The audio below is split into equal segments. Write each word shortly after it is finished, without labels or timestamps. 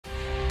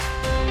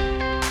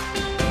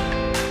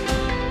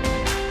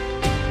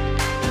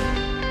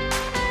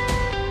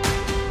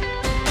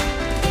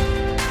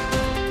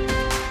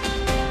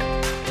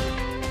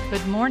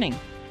morning,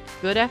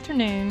 good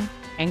afternoon,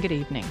 and good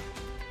evening.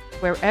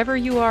 Wherever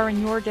you are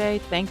in your day,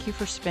 thank you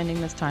for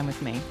spending this time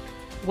with me.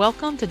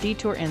 Welcome to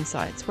Detour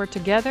Insights, where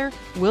together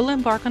we'll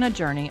embark on a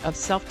journey of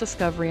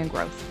self-discovery and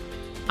growth.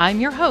 I'm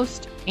your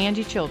host,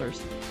 Angie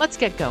Childers. Let's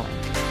get going.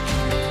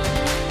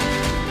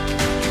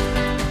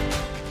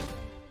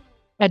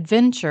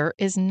 Adventure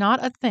is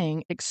not a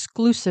thing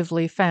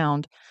exclusively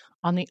found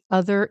on the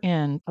other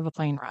end of a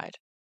plane ride.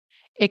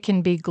 It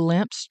can be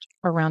glimpsed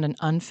around an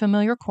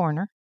unfamiliar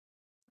corner,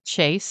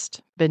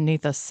 chased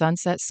beneath a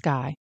sunset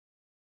sky,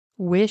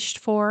 wished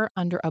for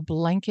under a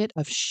blanket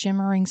of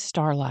shimmering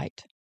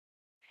starlight.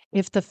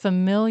 If the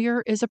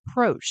familiar is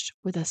approached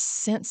with a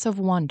sense of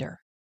wonder,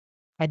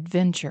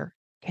 adventure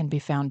can be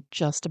found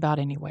just about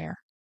anywhere.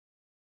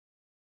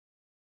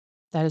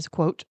 That is a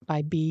quote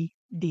by B.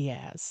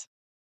 Diaz.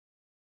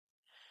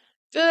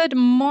 Good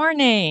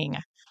morning.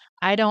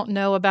 I don't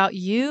know about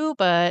you,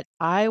 but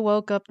I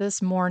woke up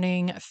this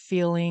morning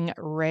feeling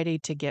ready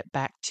to get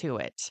back to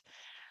it.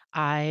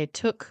 I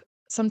took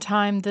some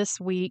time this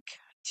week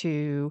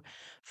to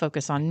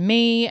focus on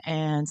me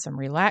and some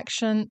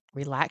relaxation.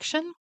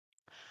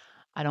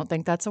 I don't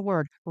think that's a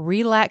word.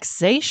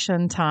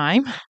 Relaxation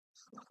time.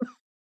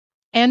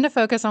 And to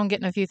focus on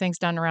getting a few things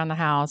done around the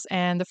house.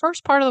 And the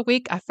first part of the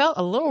week, I felt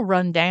a little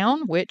run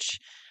down, which,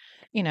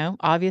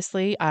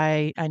 obviously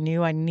I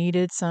knew I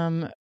needed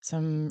some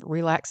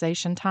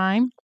relaxation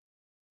time.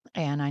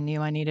 And I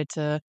knew I needed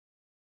to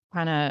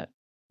kind of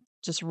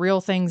just reel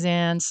things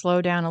in,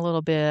 slow down a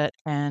little bit,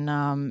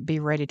 and be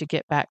ready to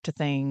get back to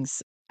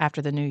things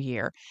after the new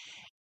year.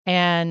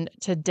 And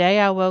today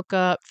I woke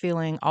up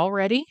feeling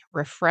already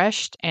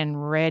refreshed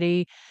and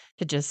ready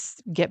to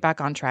just get back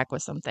on track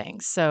with some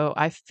things. So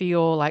I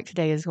feel like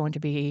today is going to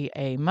be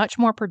a much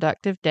more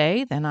productive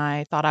day than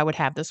I thought I would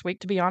have this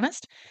week, to be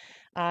honest.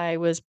 I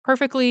was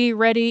perfectly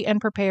ready and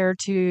prepared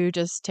to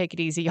just take it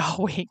easy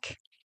all week.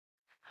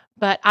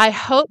 But I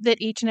hope that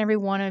each and every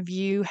one of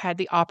you had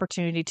the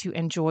opportunity to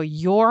enjoy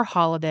your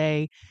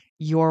holiday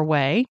your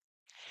way.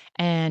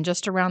 And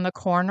just around the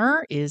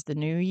corner is the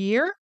new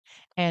year,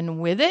 and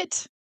with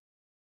it,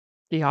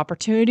 the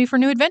opportunity for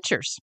new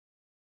adventures.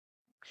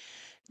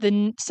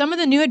 Some of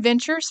the new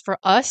adventures for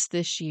us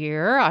this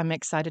year, I'm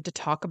excited to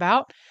talk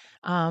about.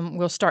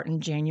 We'll start in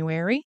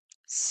January.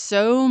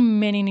 So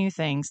many new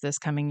things this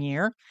coming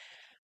year.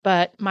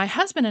 But my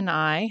husband and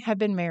I have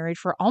been married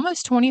for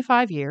almost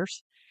 25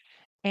 years.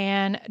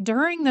 And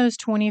during those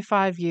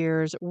 25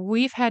 years,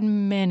 we've had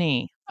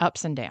many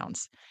ups and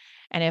downs.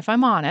 And if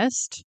I'm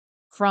honest,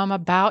 from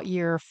about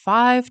year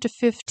 5 to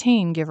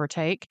 15, give or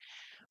take,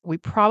 we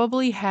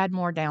probably had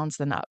more downs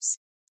than ups.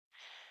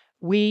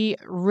 We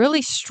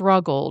really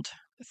struggled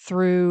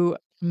through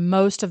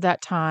most of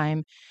that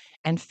time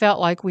and felt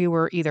like we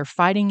were either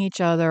fighting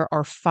each other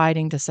or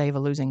fighting to save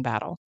a losing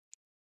battle.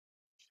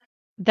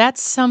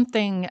 That's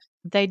something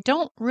they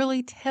don't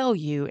really tell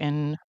you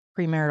in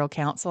premarital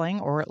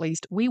counseling, or at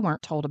least we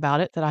weren't told about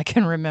it that I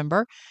can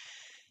remember,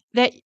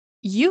 that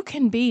you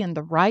can be in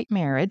the right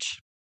marriage,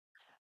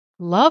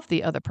 love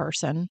the other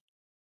person,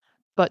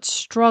 but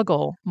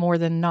struggle more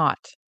than not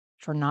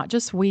for not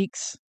just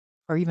weeks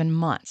or even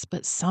months,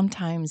 but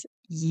sometimes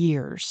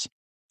years.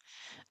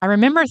 I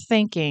remember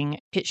thinking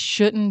it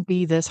shouldn't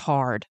be this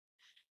hard.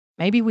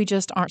 Maybe we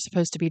just aren't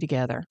supposed to be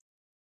together.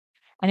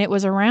 And it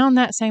was around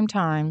that same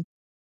time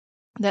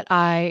that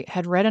I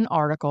had read an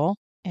article.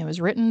 It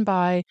was written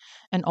by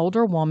an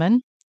older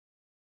woman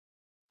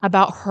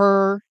about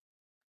her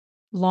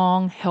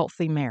long,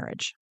 healthy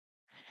marriage.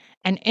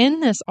 And in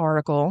this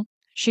article,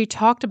 she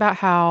talked about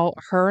how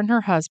her and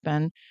her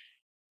husband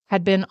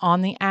had been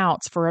on the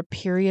outs for a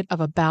period of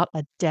about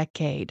a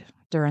decade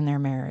during their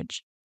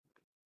marriage.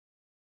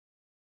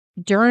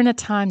 During a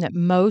time that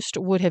most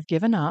would have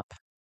given up,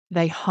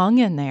 they hung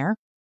in there,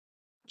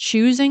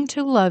 choosing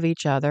to love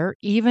each other,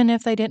 even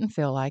if they didn't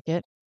feel like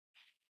it.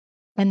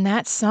 And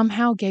that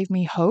somehow gave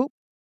me hope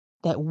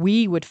that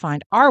we would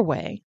find our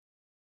way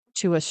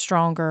to a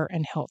stronger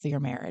and healthier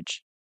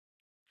marriage.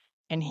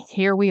 And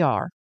here we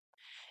are.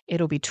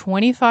 It'll be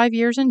 25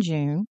 years in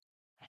June.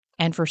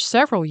 And for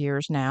several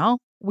years now,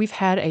 we've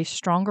had a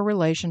stronger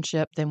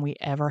relationship than we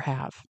ever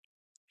have.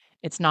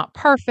 It's not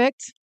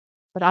perfect,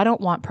 but I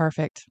don't want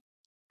perfect.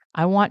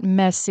 I want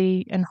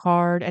messy and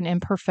hard and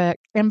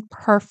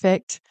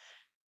imperfect,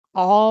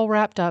 all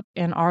wrapped up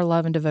in our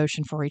love and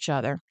devotion for each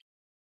other.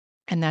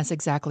 And that's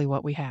exactly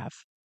what we have.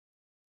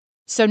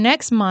 So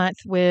next month,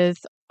 with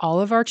all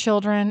of our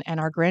children and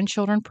our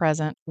grandchildren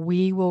present,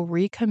 we will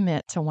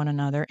recommit to one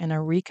another in a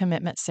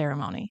recommitment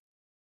ceremony.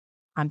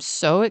 I'm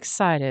so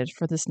excited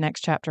for this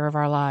next chapter of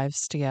our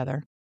lives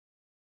together.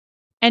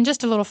 And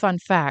just a little fun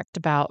fact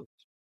about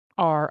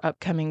our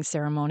upcoming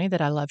ceremony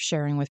that I love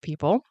sharing with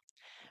people.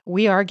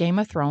 We are Game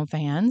of Thrones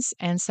fans,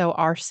 and so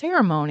our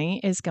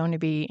ceremony is going to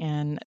be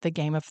in the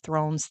Game of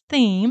Thrones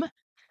theme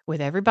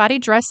with everybody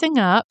dressing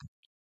up.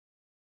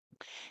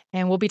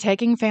 And we'll be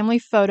taking family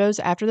photos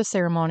after the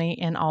ceremony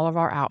in all of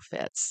our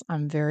outfits.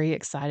 I'm very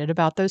excited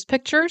about those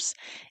pictures.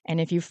 And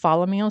if you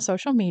follow me on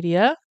social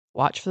media,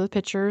 Watch for the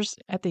pictures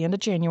at the end of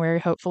January.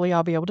 Hopefully,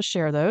 I'll be able to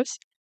share those.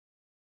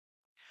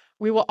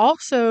 We will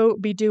also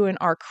be doing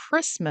our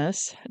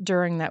Christmas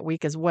during that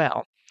week as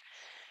well,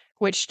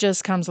 which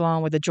just comes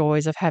along with the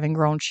joys of having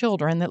grown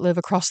children that live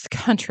across the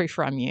country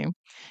from you.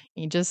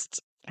 You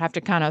just have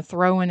to kind of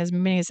throw in as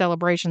many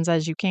celebrations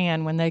as you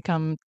can when they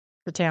come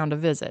to town to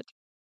visit.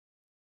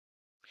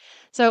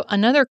 So,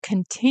 another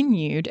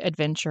continued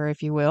adventure,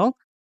 if you will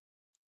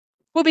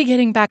be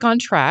getting back on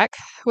track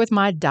with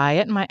my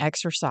diet and my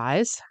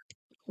exercise.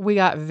 We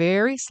got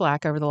very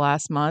slack over the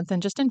last month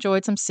and just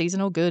enjoyed some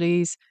seasonal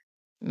goodies,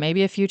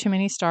 maybe a few too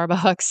many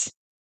Starbucks,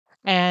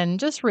 and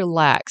just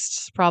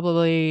relaxed,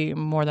 probably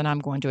more than I'm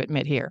going to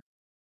admit here.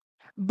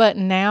 But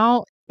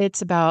now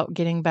it's about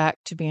getting back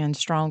to being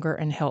stronger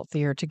and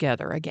healthier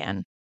together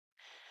again.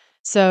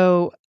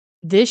 So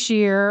this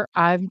year,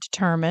 I've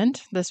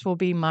determined this will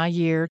be my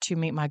year to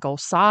meet my goal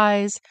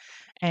size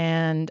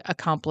and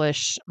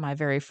accomplish my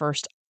very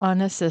first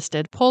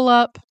unassisted pull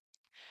up.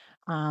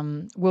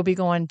 We'll be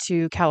going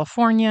to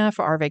California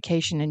for our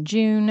vacation in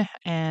June,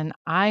 and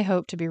I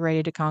hope to be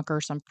ready to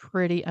conquer some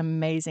pretty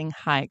amazing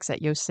hikes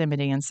at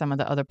Yosemite and some of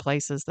the other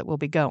places that we'll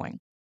be going.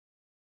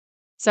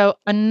 So,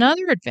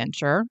 another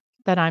adventure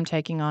that I'm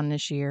taking on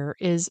this year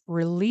is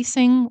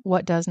releasing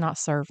what does not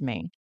serve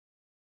me.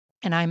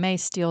 And I may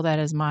steal that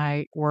as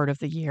my word of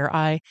the year.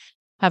 I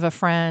have a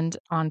friend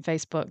on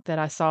Facebook that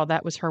I saw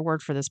that was her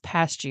word for this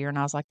past year. And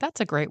I was like,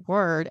 that's a great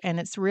word. And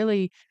it's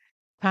really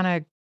kind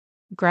of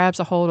grabs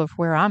a hold of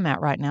where I'm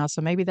at right now.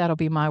 So maybe that'll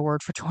be my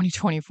word for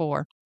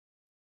 2024.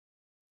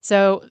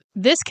 So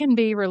this can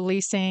be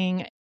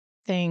releasing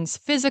things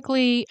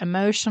physically,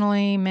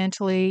 emotionally,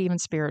 mentally, even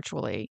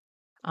spiritually,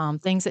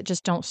 things that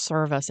just don't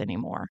serve us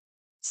anymore.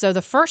 So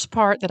the first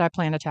part that I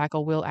plan to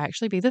tackle will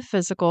actually be the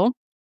physical.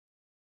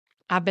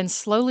 I've been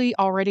slowly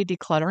already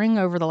decluttering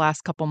over the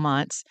last couple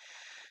months.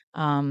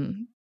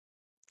 Um,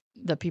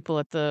 the people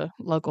at the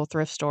local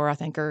thrift store, I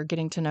think, are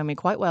getting to know me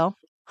quite well.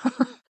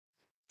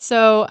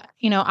 So,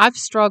 I've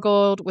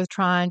struggled with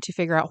trying to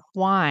figure out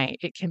why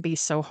it can be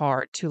so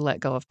hard to let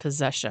go of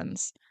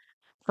possessions.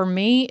 For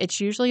me, it's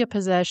usually a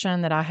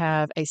possession that I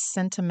have a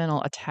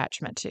sentimental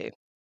attachment to.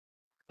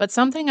 But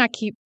something I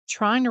keep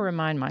trying to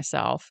remind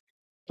myself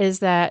is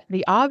that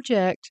the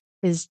object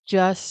is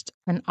just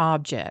an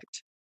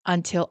object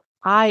until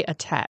I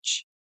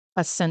attach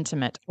a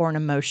sentiment or an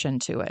emotion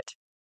to it.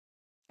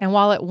 And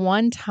while at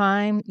one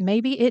time,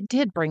 maybe it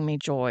did bring me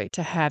joy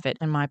to have it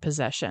in my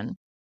possession,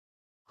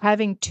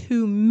 having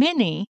too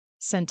many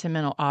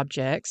sentimental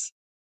objects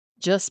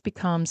just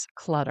becomes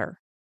clutter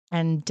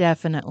and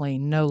definitely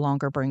no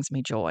longer brings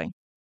me joy.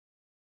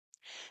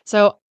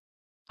 So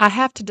I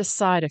have to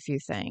decide a few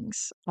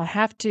things. I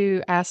have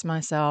to ask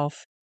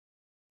myself,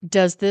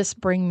 does this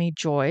bring me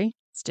joy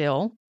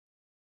still?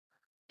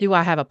 Do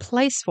I have a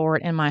place for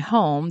it in my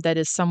home that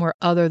is somewhere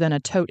other than a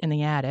tote in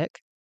the attic?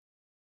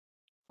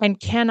 And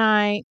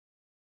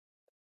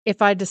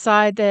if I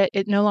decide that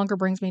it no longer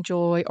brings me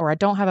joy or I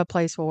don't have a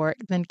place for it,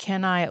 then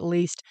can I at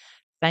least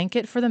thank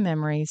it for the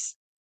memories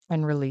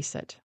and release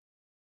it?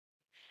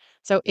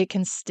 So it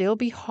can still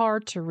be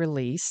hard to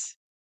release,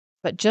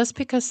 but just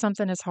because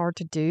something is hard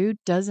to do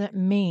doesn't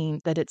mean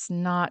that it's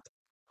not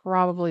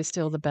probably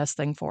still the best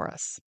thing for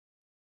us.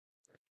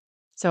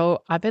 So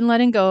I've been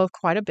letting go of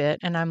quite a bit,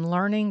 and I'm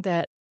learning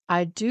that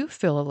I do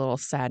feel a little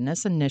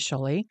sadness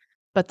initially,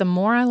 but the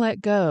more I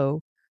let go,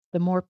 the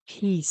more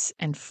peace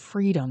and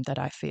freedom that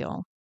I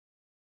feel.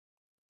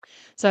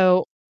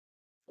 So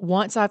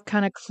once I've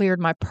kind of cleared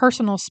my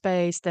personal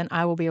space, then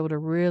I will be able to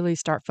really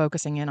start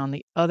focusing in on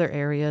the other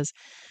areas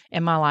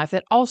in my life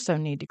that also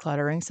need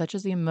decluttering, such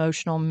as the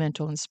emotional,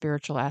 mental, and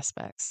spiritual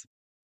aspects.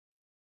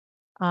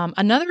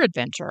 Another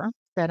adventure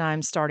that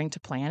I'm starting to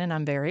plan and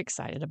I'm very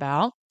excited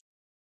about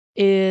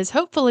is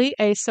hopefully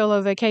a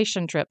solo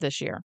vacation trip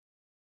this year.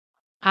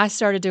 I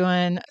started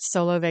doing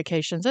solo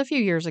vacations a few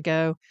years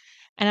ago,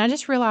 and I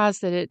just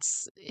realized that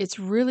it's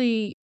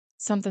really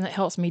something that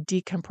helps me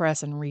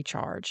decompress and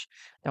recharge.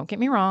 Don't get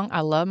me wrong,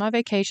 I love my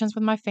vacations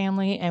with my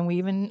family,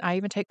 and I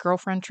even take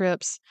girlfriend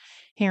trips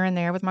here and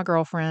there with my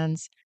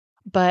girlfriends,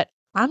 but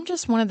I'm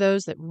just one of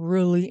those that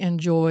really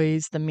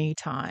enjoys the me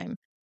time.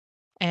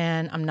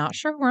 And I'm not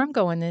sure where I'm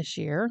going this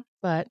year,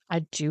 but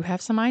I do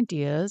have some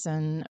ideas,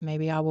 and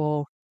maybe I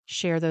will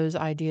share those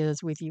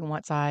ideas with you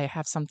once I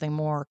have something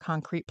more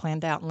concrete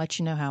planned out and let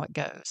you know how it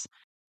goes.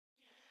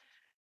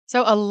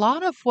 So, a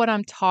lot of what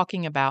I'm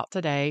talking about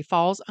today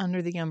falls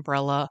under the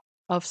umbrella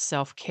of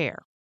self care.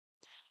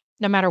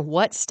 No matter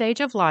what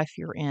stage of life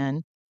you're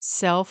in,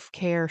 self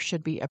care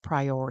should be a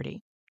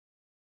priority.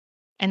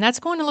 And that's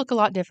going to look a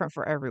lot different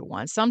for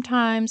everyone.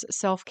 Sometimes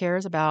self care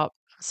is about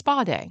a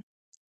spa day,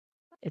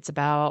 it's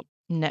about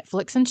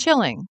Netflix and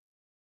chilling.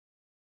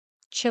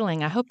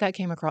 Chilling. I hope that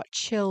came across.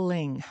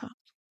 Chilling.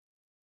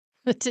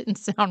 That didn't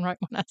sound right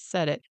when I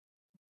said it.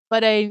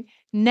 But a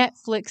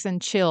Netflix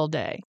and chill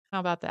day. How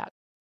about that?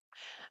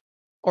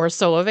 Or a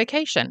solo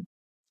vacation.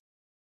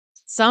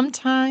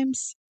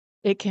 Sometimes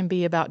it can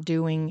be about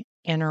doing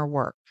inner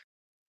work.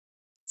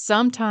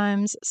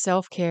 Sometimes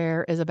self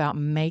care is about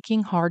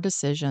making hard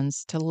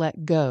decisions to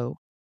let go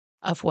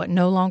of what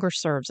no longer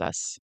serves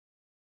us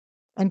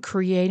and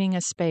creating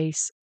a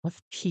space of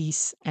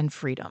peace and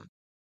freedom.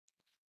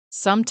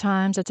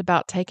 Sometimes it's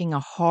about taking a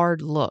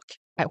hard look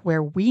at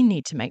where we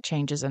need to make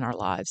changes in our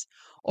lives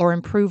or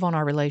improve on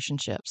our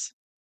relationships.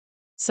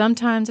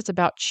 Sometimes it's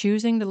about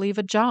choosing to leave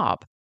a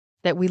job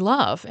that we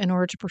love in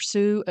order to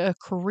pursue a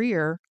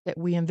career that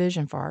we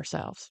envision for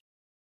ourselves.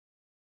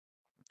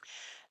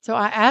 So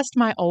I asked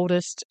my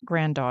oldest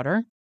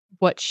granddaughter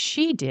what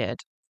she did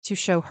to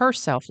show her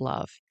self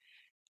love,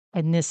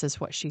 and this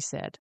is what she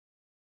said.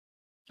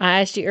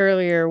 I asked you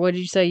earlier, what did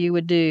you say you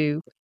would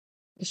do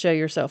to show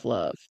your self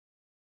love?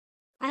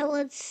 I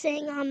would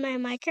sing on my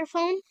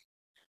microphone,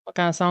 What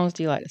kind of songs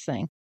do you like to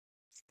sing?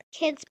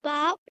 Kids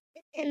Bop,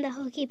 and the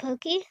Hokey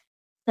Pokey.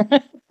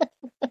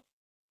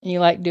 You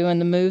like doing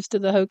the moves to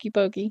the hokey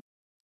pokey?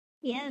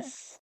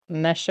 Yes.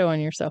 And that's showing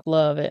yourself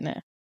love, isn't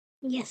it?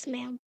 Yes,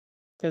 ma'am.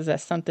 Because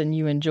that's something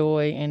you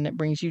enjoy and it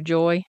brings you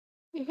joy.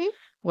 Mm-hmm.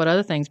 What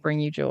other things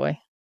bring you joy?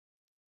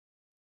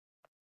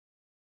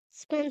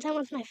 Spend time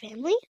with my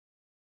family.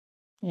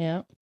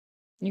 Yeah.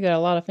 You got a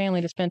lot of family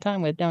to spend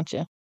time with, don't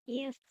you?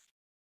 Yes.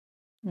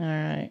 All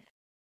right.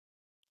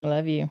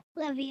 Love you.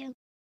 Love you.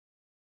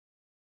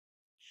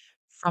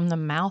 From the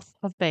mouth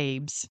of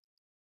babes.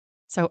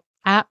 So,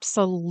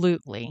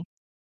 absolutely.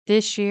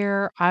 This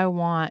year, I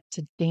want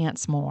to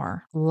dance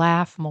more,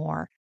 laugh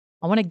more.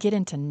 I want to get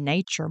into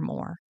nature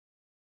more.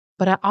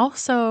 But I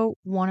also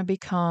want to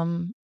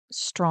become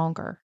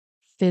stronger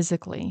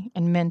physically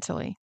and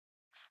mentally.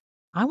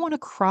 I want to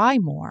cry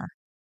more.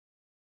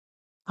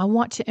 I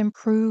want to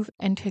improve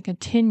and to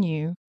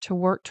continue to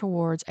work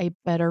towards a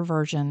better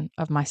version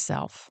of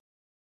myself.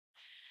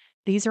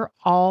 These are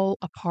all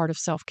a part of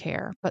self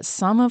care, but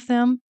some of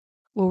them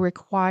will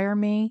require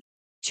me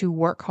to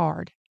work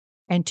hard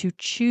and to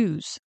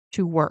choose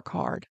to work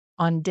hard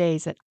on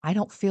days that I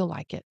don't feel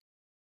like it.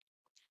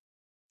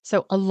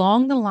 So,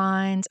 along the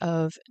lines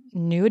of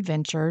new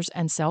adventures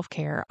and self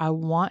care, I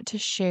want to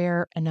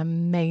share an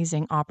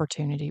amazing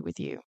opportunity with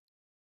you.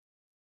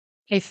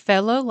 A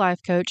fellow life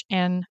coach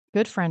and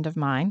good friend of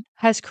mine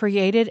has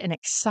created an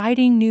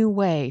exciting new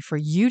way for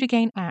you to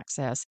gain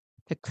access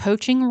to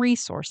coaching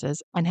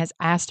resources and has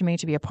asked me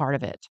to be a part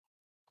of it.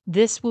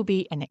 This will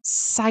be an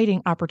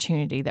exciting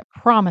opportunity that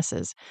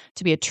promises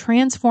to be a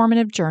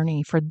transformative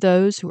journey for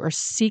those who are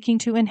seeking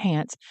to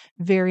enhance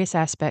various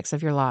aspects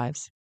of your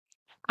lives.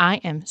 I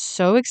am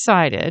so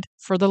excited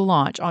for the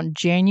launch on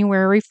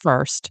January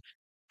 1st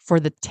for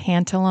the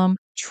Tantalum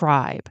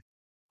Tribe.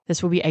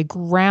 This will be a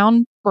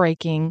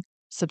groundbreaking,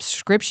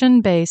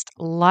 subscription based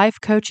life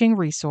coaching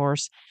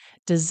resource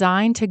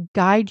designed to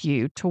guide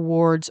you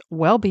towards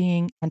well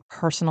being and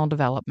personal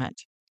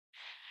development.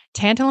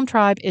 Tantalum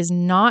Tribe is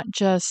not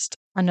just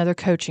another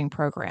coaching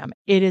program,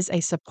 it is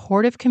a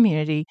supportive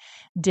community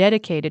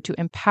dedicated to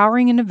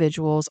empowering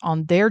individuals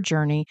on their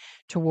journey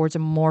towards a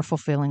more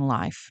fulfilling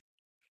life.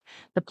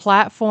 The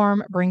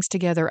platform brings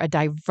together a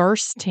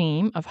diverse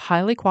team of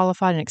highly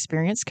qualified and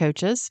experienced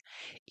coaches,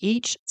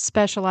 each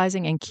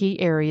specializing in key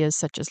areas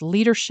such as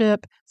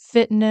leadership,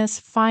 fitness,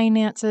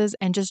 finances,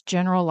 and just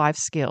general life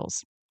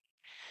skills.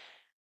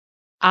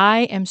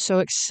 I am so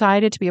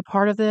excited to be a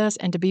part of this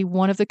and to be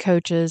one of the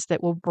coaches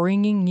that will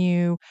bringing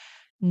you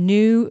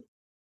new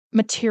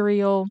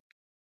material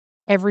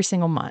every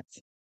single month.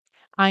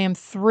 I am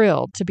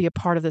thrilled to be a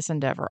part of this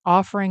endeavor,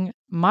 offering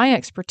my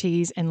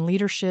expertise in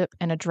leadership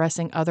and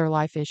addressing other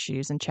life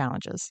issues and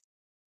challenges.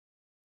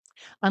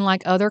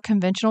 Unlike other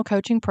conventional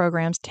coaching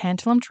programs,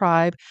 Tantalum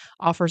Tribe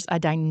offers a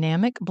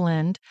dynamic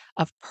blend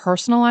of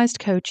personalized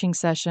coaching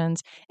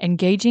sessions,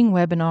 engaging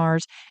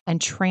webinars,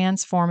 and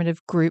transformative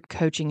group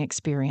coaching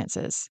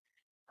experiences.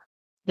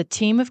 The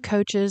team of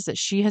coaches that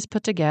she has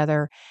put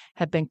together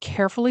have been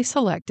carefully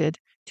selected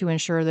to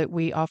ensure that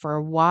we offer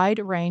a wide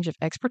range of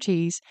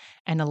expertise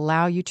and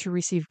allow you to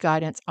receive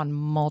guidance on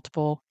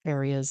multiple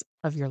areas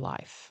of your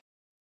life.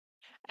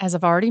 As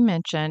I've already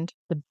mentioned,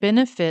 the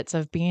benefits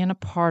of being a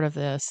part of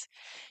this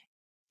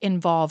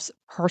involves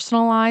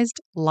personalized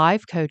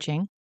live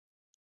coaching,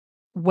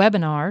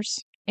 webinars,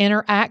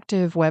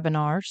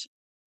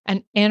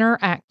 and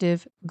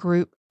interactive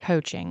group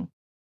coaching,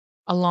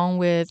 along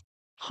with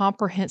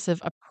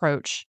comprehensive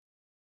approach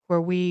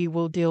where we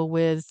will deal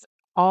with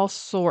all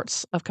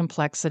sorts of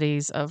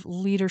complexities of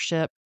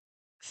leadership,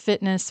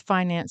 fitness,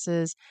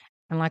 finances,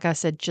 and like I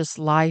said, just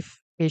life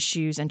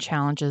issues and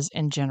challenges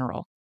in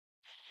general.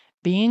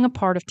 Being a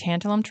part of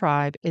Tantalum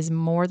Tribe is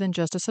more than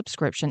just a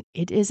subscription,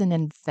 it is an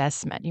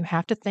investment. You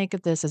have to think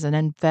of this as an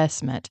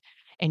investment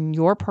in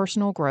your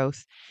personal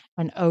growth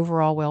and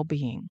overall well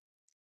being.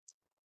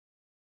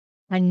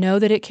 I know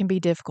that it can be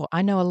difficult.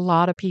 I know a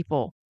lot of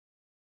people,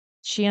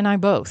 she and I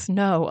both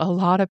know a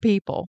lot of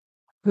people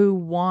who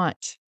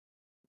want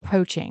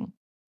coaching.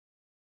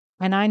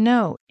 And I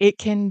know it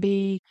can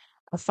be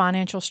a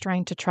financial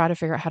strain to try to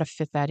figure out how to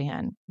fit that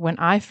in. When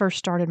I first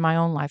started my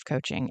own life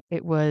coaching,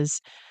 it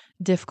was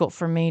difficult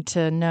for me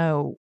to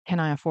know, can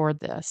I afford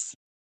this?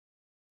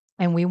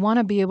 And we want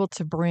to be able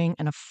to bring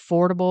an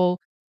affordable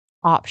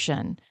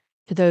option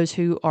to those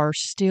who are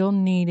still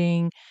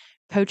needing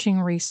coaching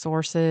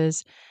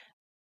resources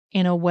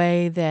in a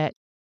way that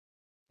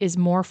is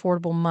more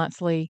affordable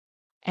monthly.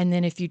 And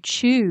then if you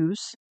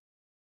choose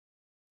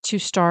to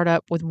start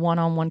up with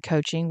one-on-one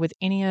coaching with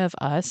any of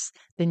us,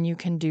 then you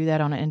can do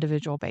that on an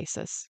individual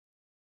basis.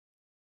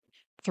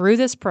 Through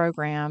this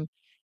program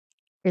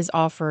is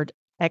offered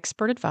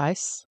expert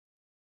advice,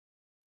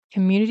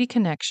 community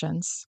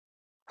connections,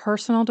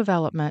 personal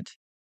development,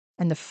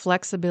 and the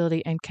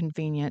flexibility and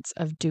convenience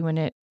of doing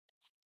it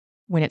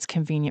when it's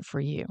convenient for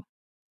you.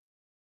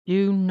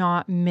 Do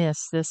not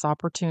miss this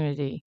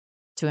opportunity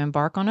to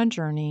embark on a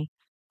journey,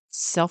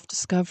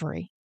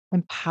 self-discovery,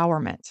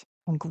 empowerment,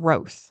 and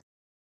growth.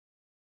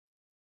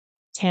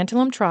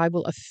 Tantalum Tribe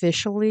will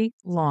officially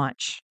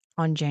launch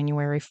on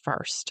January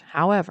 1st.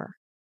 However,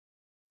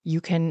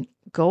 you can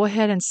go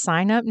ahead and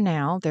sign up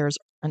now. There's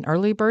an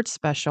early bird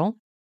special,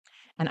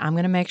 and I'm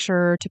going to make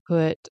sure to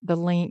put the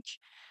link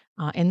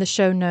in the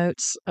show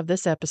notes of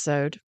this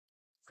episode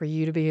for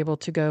you to be able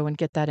to go and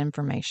get that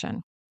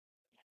information.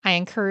 I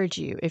encourage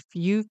you, if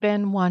you've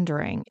been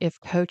wondering if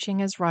coaching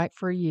is right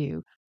for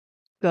you,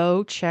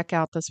 go check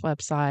out this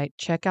website,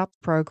 check out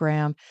the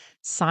program,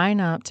 sign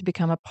up to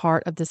become a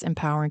part of this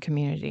empowering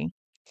community.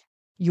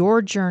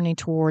 Your journey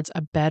towards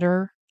a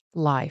better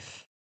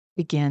life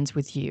begins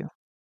with you.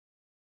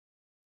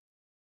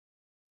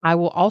 I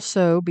will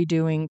also be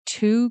doing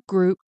 2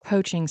 group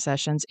coaching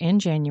sessions in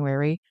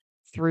January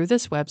through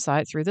this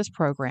website, through this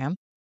program,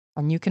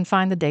 and you can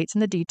find the dates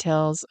and the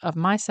details of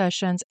my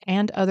sessions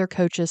and other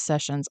coaches'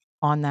 sessions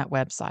on that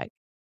website.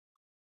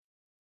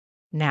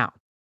 Now,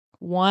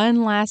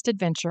 one last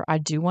adventure I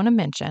do want to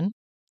mention.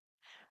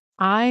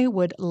 I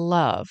would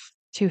love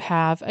to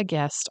have a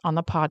guest on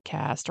the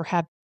podcast or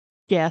have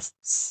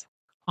guests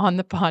on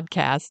the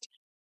podcast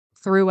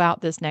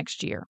throughout this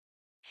next year.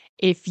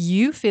 If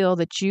you feel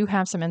that you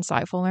have some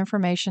insightful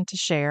information to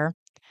share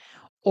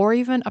or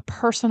even a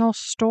personal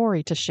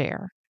story to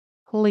share,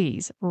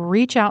 please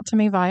reach out to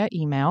me via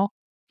email,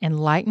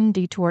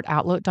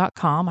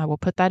 enlightenedetour@outlook.com. I will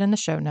put that in the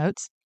show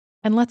notes,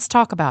 and let's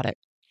talk about it.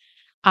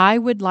 I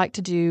would like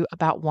to do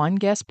about 1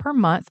 guest per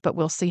month, but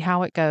we'll see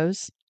how it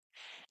goes.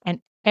 And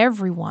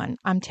everyone,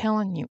 I'm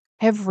telling you,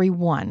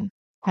 everyone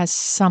has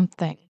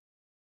something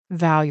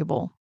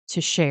valuable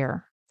to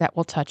share that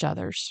will touch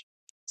others.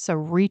 So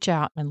reach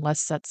out and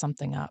let's set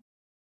something up.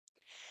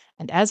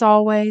 And as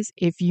always,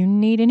 if you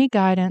need any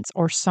guidance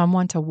or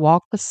someone to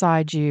walk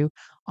beside you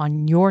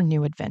on your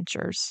new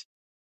adventures,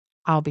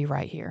 I'll be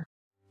right here.